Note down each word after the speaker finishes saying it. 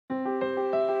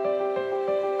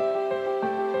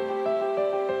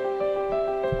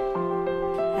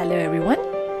Hello everyone,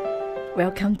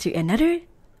 welcome to another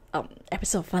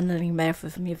episode of Fun Learning Math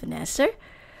with me, Vanessa.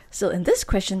 So in this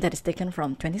question that is taken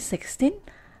from 2016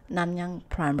 Nanyang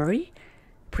Primary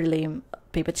Prelim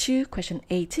Paper 2, question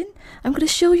 18, I'm going to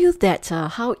show you that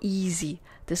how easy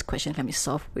this question can be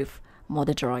solved with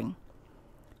model drawing.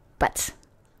 But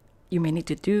you may need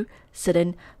to do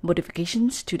certain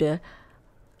modifications to the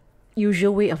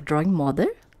usual way of drawing model.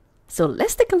 So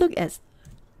let's take a look at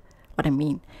what I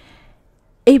mean.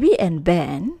 AB and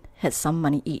Ben had some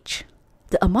money each.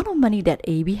 The amount of money that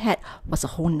AB had was a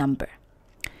whole number.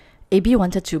 AB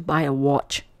wanted to buy a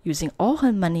watch using all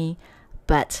her money,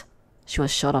 but she was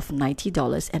short of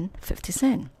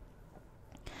 $90.50.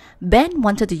 Ben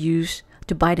wanted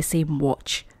to buy the same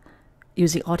watch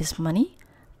using all his money,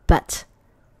 but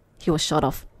he was short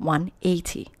of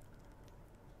 $180.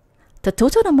 The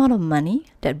total amount of money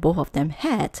that both of them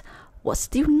had was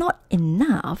still not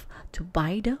enough to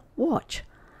buy the watch.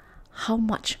 How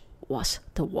much was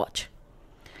the watch?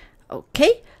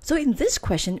 Okay, so in this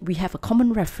question, we have a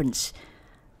common reference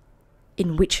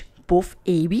in which both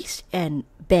AB's and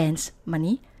Ben's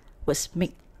money was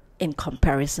made in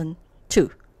comparison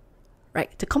to.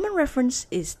 Right, the common reference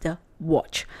is the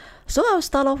watch. So I'll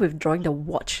start off with drawing the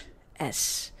watch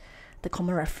as the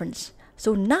common reference.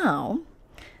 So now,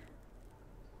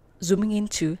 zooming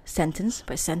into sentence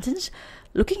by sentence,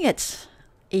 looking at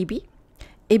AB.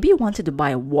 AB wanted to buy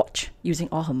a watch using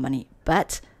all her money,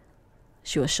 but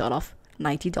she was short of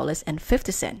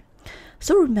 $90.50.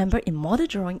 So remember, in model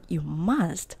drawing, you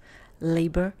must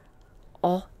label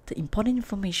all the important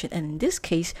information. And in this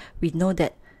case, we know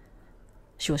that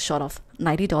she was short of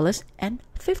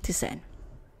 $90.50.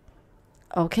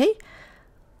 Okay?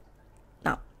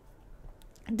 Now,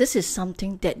 this is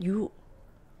something that you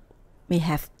may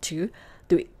have to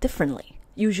do it differently.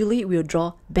 Usually we'll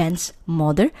draw Ben's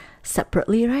model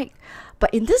separately, right?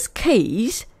 But in this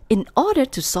case, in order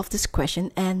to solve this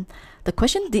question, and the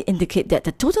question did indicate that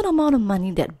the total amount of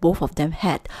money that both of them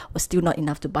had was still not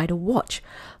enough to buy the watch.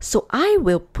 So I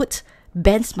will put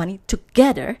Ben's money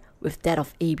together with that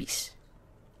of AB's.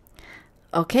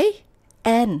 Okay?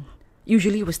 And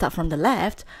usually we start from the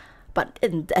left, but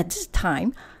at this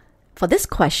time, for this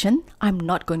question, I'm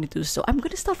not going to do so. I'm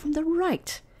going to start from the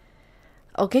right.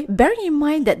 Okay, bearing in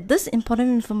mind that this important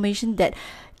information that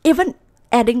even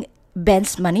adding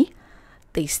Ben's money,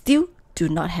 they still do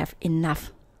not have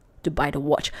enough to buy the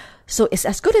watch. So it's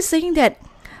as good as saying that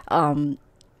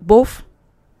both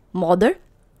model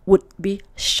would be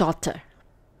shorter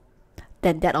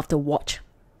than that of the watch.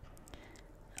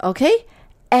 Okay,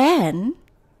 and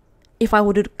if I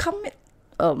were to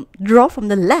draw from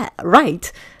the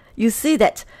right, you see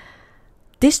that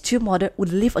these two models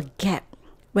would leave a gap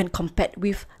when compared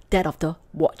with that of the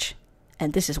watch.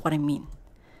 And this is what I mean.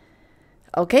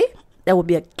 Okay? There will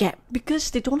be a gap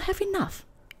because they don't have enough.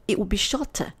 It will be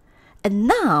shorter. And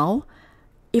now,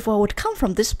 if I would come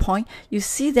from this point, you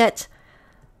see that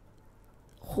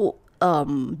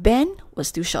Ben was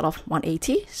still short of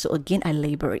 180. So again, I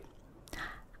label it.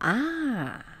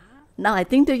 Now I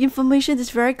think the information is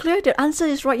very clear. The answer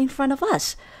is right in front of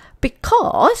us.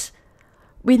 Because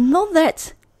we know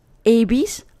that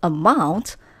AB's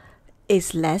amount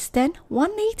is less than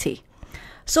 180.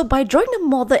 So by drawing the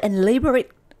model and label it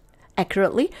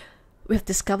accurately, we have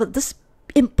discovered this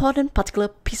important particular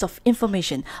piece of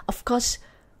information. Of course,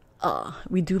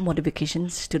 we do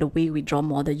modifications to the way we draw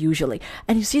model usually.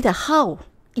 And you see that how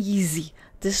easy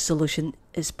this solution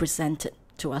is presented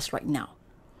to us right now.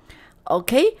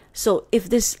 Okay, so if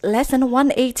this is less than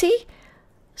 180,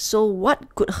 so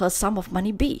what could her sum of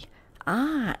money be?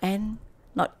 And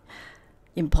not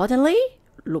importantly,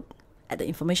 look at the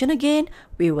information again.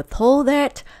 We were told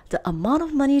that the amount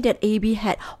of money that AB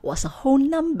had was a whole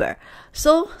number.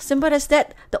 So simple as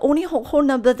that, the only whole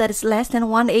number that is less than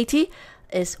 180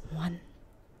 is 1.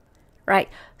 Right,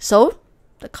 so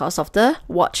the cost of the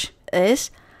watch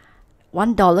is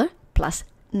 $1 plus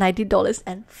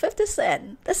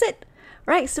 $90.50. That's it.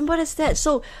 Right, simple as that.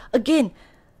 So again,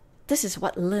 this is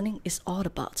what learning is all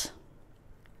about.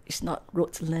 It's not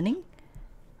rote learning.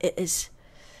 It is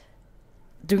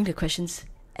doing the questions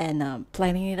and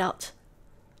planning it out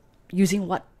using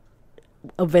what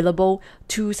available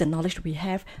tools and knowledge we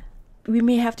have. We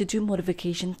may have to do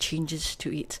modification changes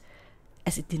to it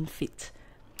as it didn't fit.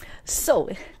 So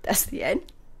that's the end.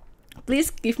 Please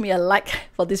give me a like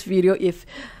for this video if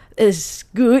it is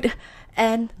good,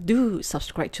 and do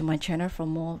subscribe to my channel for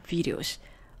more videos.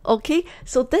 Okay,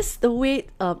 so that's the way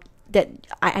that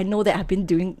I know that I've been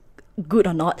doing good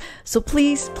or not. So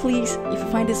please, if you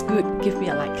find this good, give me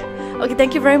a like. Okay,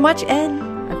 thank you very much, and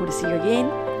I hope to see you again.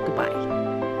 Goodbye.